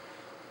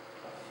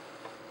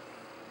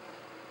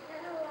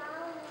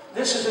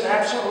 This is an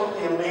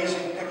absolutely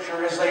amazing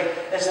picture as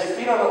they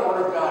feed on the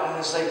Word of God and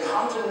as they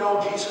come to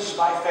know Jesus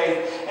by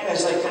faith and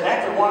as they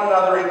connect with one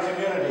another in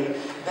community,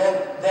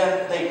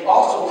 then they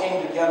also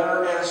came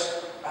together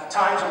as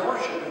times of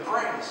worship and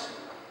praise.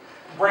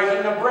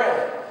 Breaking of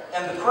bread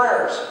and the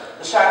prayers,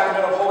 the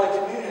sacrament of Holy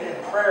Communion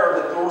and prayer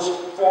that goes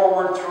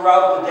forward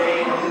throughout the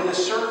day and in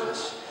this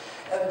service.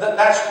 And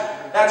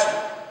that's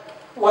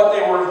what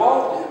they were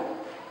involved in.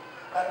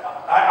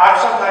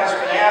 I've sometimes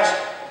been asked,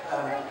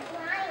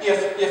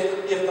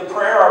 if the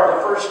prayer of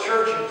the first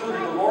church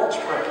included the Lord's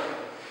Prayer.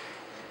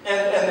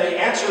 And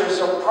the answer is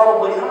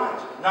probably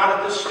not. Not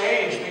at this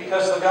stage,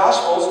 because the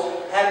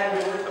Gospels hadn't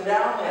been written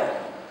down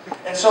yet.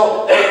 And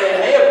so they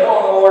may have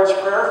known the Lord's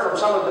Prayer from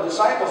some of the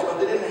disciples, but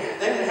they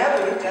didn't have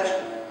the New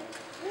Testament.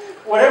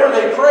 Whatever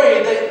they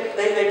prayed,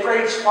 they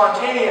prayed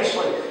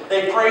spontaneously.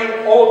 They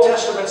prayed Old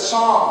Testament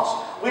psalms.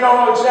 We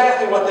don't know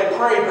exactly what they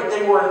prayed, but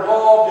they were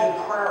involved in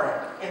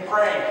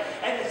praying.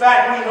 And in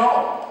fact, we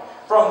know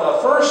from the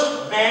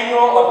first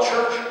manual of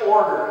church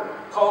order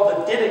called the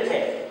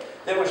Didache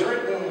that was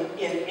written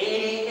in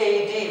 80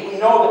 AD. We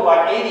know that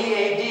by 80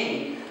 AD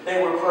they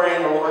were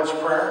praying the Lord's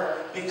Prayer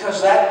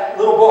because that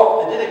little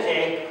book, the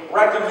Didache,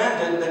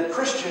 recommended that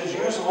Christians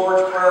use the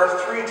Lord's Prayer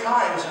 3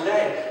 times a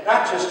day.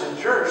 Not just in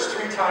church,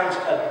 3 times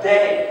a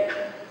day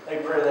they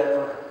pray that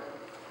prayer.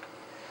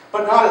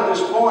 But not at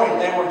this point.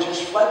 They were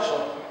just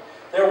fledgling.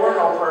 There were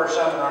no prayer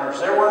seminars.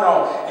 There were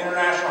no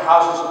international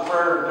houses of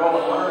prayer to go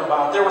and learn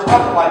about. There was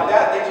nothing like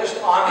that. They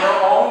just, on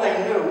their own, they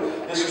knew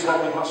this is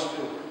what we must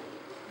do.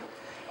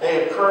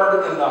 They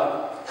occurred in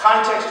the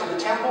context of the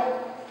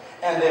temple,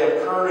 and they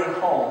occurred in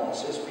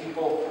homes as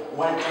people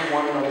went to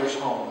one another's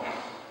homes.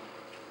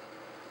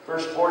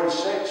 Verse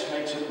 46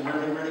 makes it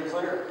really, really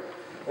clear.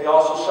 They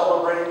also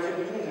celebrated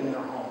communion in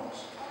their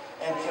homes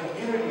and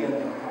community in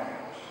their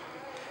homes.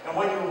 And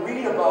when you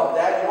read about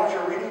that, you know what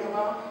you're reading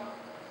about?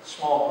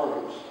 Small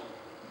groups.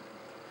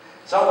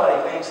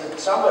 Somebody thinks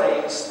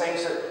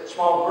that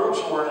small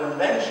groups were an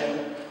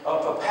invention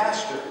of a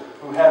pastor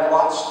who had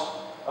lots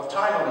of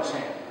time on his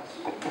hands.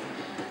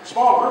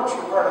 Small groups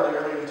were part of the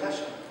early New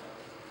Testament.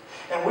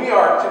 And we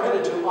are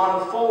committed to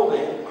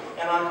unfolding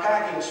and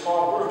unpacking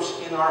small groups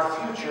in our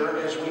future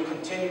as we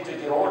continue to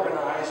get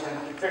organized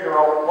and figure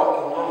out what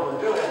in the world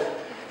we're doing.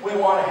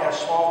 We want to have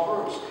small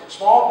groups.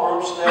 Small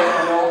groups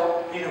that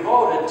will be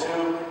devoted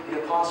to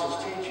the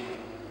apostles' teaching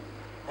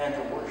and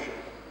to worship.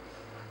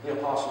 The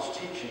apostles'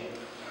 teaching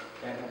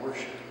and to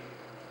worship.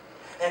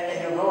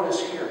 And you'll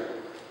notice here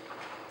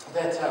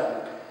that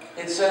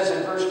it says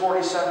in verse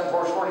 47,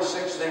 verse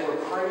 46, they were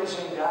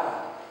praising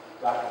God,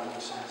 Dr.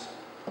 Luke says.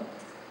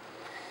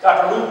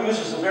 Dr. Luke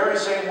uses the very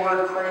same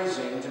word,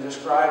 praising, to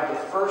describe the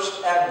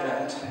first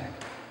advent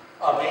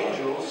of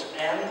angels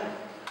and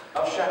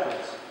of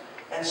shepherds.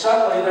 And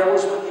suddenly there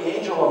was with the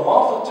angel a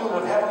multitude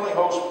of heavenly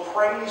hosts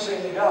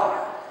praising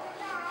God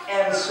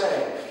and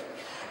saying,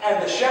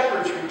 and the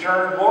shepherds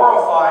returned,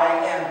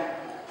 glorifying and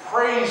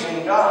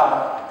praising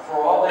God for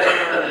all they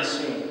heard and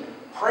seen.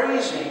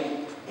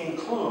 Praising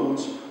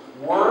includes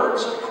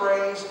words of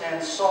praise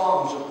and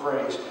songs of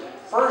praise.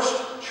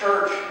 First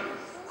church,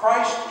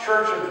 Christ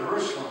Church of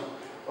Jerusalem,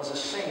 was a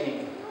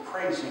singing,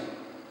 praising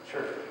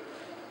church.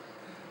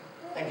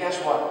 And guess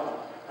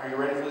what? Are you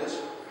ready for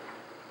this?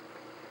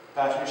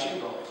 Fasten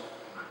your seatbelts.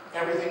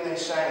 Everything they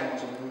sang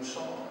was a new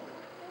song.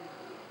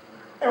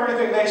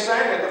 Everything they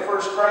sang at the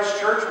first Christ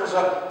Church was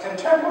a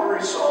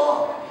contemporary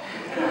song.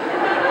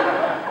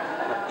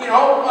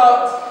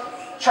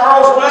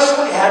 Charles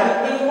Wesley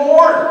hadn't been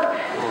born.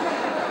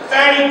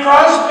 Fanny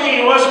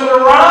Crosby wasn't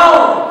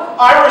around.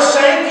 Ira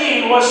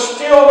Sankey was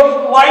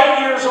still light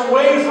years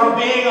away from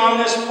being on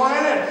this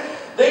planet.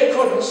 They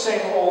couldn't sing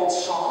old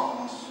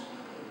songs.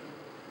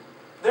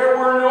 There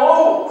were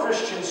no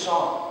Christian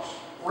songs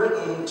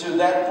written to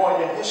that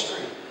point in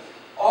history.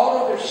 All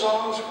of their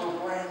songs were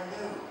brand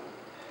new.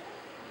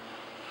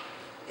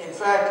 In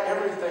fact,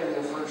 everything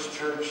the first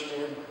church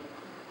did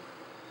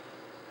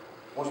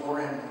was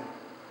brand new.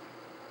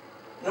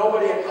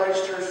 Nobody at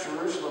Christ Church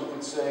Jerusalem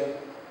could say,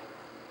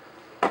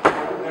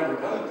 we've never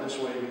done it this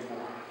way before.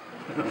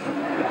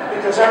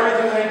 Because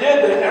everything they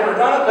did, they'd never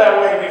done it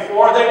that way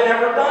before. They'd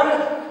never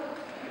done it.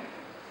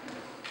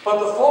 But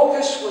the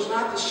focus was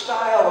not the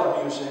style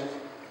of music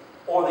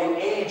or the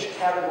age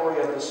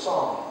category of the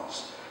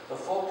songs. The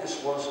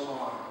focus was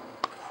on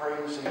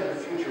praising. In the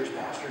future, as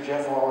Pastor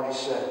Jeff already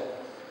said,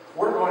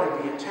 we're going to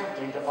be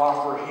attempting to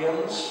offer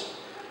hymns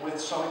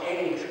with some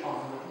age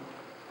on them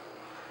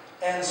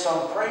and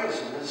some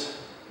praises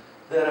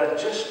that have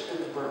just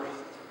been birthed.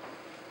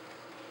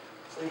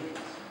 please,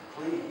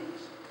 please,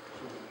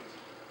 please,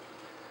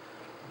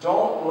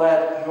 don't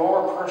let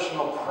your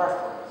personal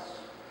preference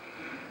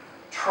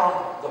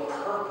trump the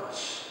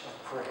purpose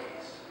of praise.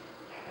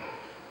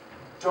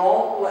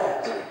 Don't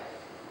let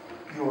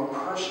your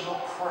personal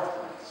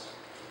preference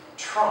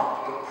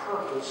trump the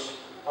purpose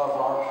of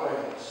our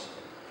praise.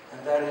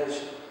 And that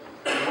is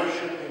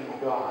worshiping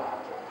God.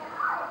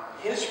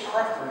 His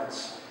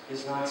preference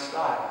is not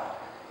style.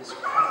 His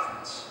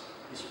preference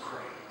is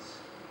praise.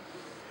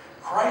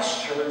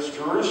 Christ Church,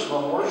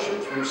 Jerusalem,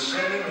 worshiped through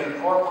singing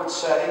in corporate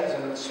settings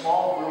and in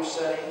small group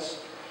settings.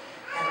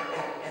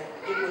 And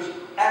it was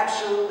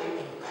absolutely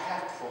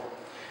impactful.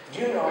 Do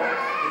you know,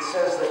 it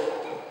says that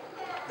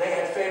they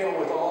had favor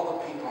with all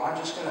the people. I'm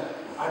just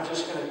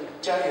going to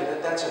tell you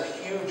that that's a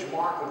huge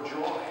mark of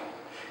joy.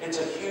 It's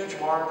a huge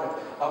mark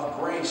of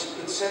grace.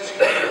 It says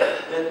here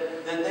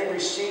that they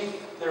received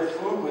their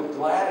food with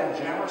glad and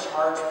generous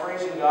hearts,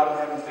 praising God and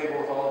having favor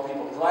with all the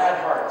people.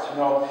 Glad hearts. You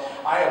know,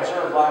 I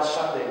observed last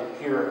Sunday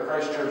here at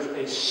Christ Church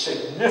a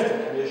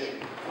significant issue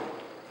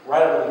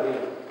right out of the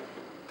gate.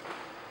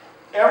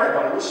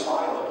 Everybody was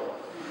smiling.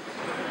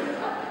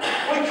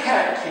 We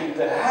can't keep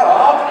that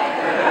up.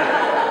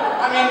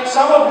 I mean,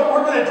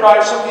 we're going to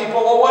drive some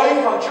people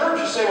away from church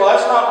and say, well,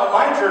 that's not what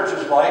my church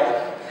is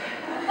like.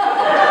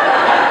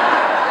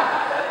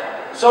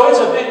 So it's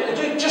a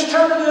big, just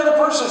turn to the other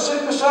person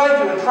sitting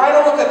beside you and try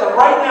to look at them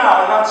right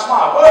now and not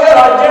smile. Go ahead,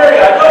 I dare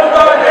you. I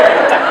dare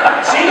you.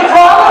 See the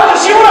problem? You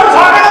see what I'm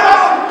talking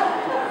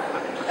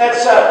about?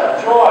 That's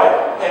joy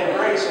and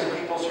grace in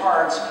people's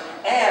hearts.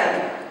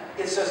 And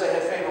it says they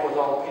had favor with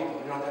all the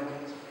people. You know what that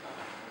means?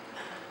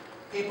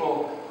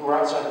 People who are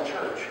outside the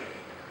church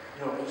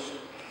notice.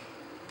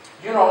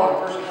 You know, when a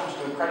person comes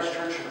to a Christ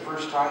Church for the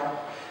first time,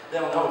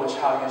 they'll notice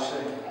how you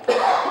sing.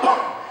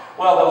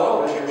 Well,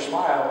 they'll notice your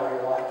smile or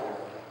your laughter.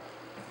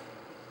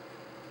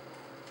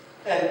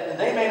 And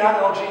they may not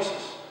know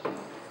Jesus.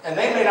 And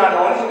they may not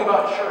know anything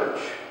about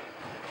church.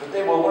 But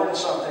they will learn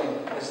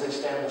something as they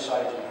stand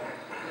beside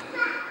you.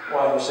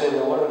 Well, you say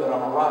they'll learn that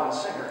I'm a rotten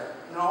singer.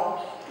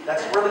 No,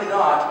 that's really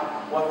not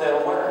what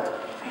they'll learn.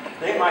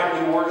 They might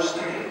be worse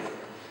than you.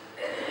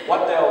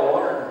 What they'll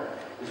learn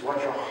is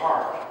what your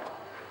heart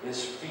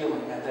is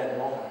feeling at that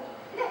moment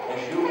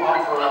as you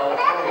offer up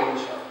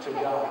praise to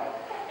God.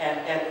 And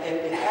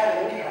it had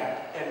an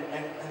impact.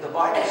 And the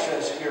Bible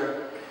says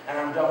here, and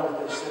I'm done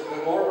with this, that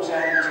the Lord was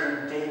adding to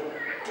them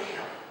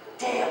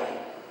daily.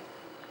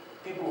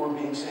 People were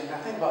being saved. Now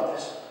think about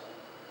this.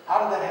 How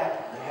did that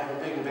happen? They have a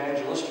big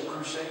evangelistic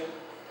crusade?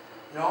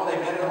 No, they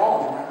met at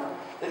home, remember?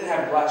 They didn't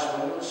have glass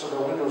windows, so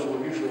their windows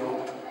were usually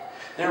open.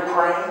 They're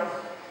praying.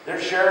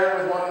 They're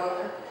sharing with one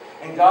another.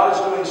 And God is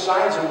doing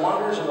signs and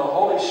wonders, and the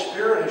Holy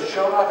Spirit has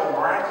shown up in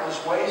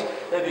miraculous ways.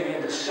 They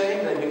begin to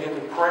sing, they begin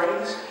to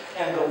praise,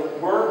 and the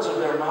words of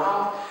their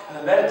mouth, and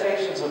the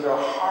meditations of their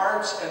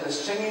hearts, and the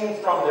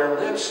singing from their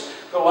lips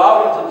go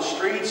out into the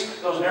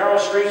streets, those narrow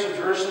streets of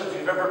Jerusalem, if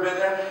you've ever been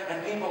there,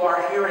 and people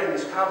are hearing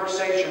this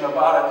conversation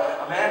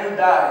about a man who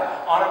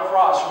died on a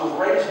cross, who was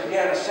raised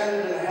again,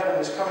 ascended into heaven,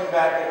 is coming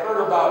back. They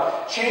heard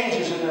about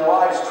changes in their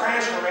lives,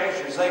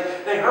 transformations.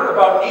 They heard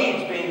about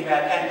needs being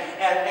met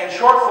and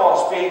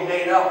shortfalls being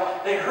made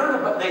up.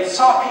 They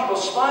saw people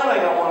smiling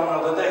at one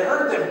another. They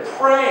heard them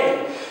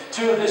praying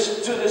to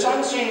this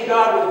unseen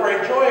God with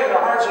great joy in their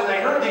hearts, and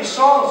they heard these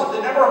songs that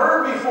they never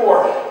heard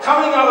before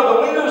coming out of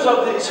the windows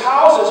of these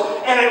houses,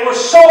 and it was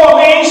so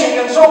amazing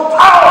and so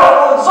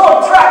powerful and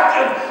so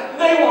attractive,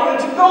 they wanted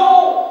to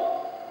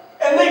go.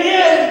 And they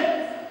did.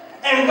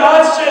 And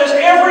God says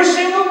every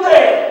single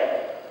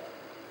day,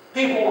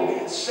 people were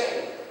being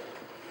saved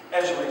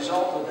as a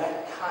result of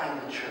that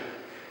kind of church.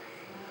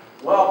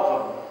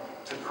 Welcome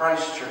to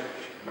Christ Church.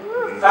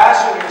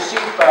 Fasten your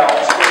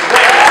seatbelts.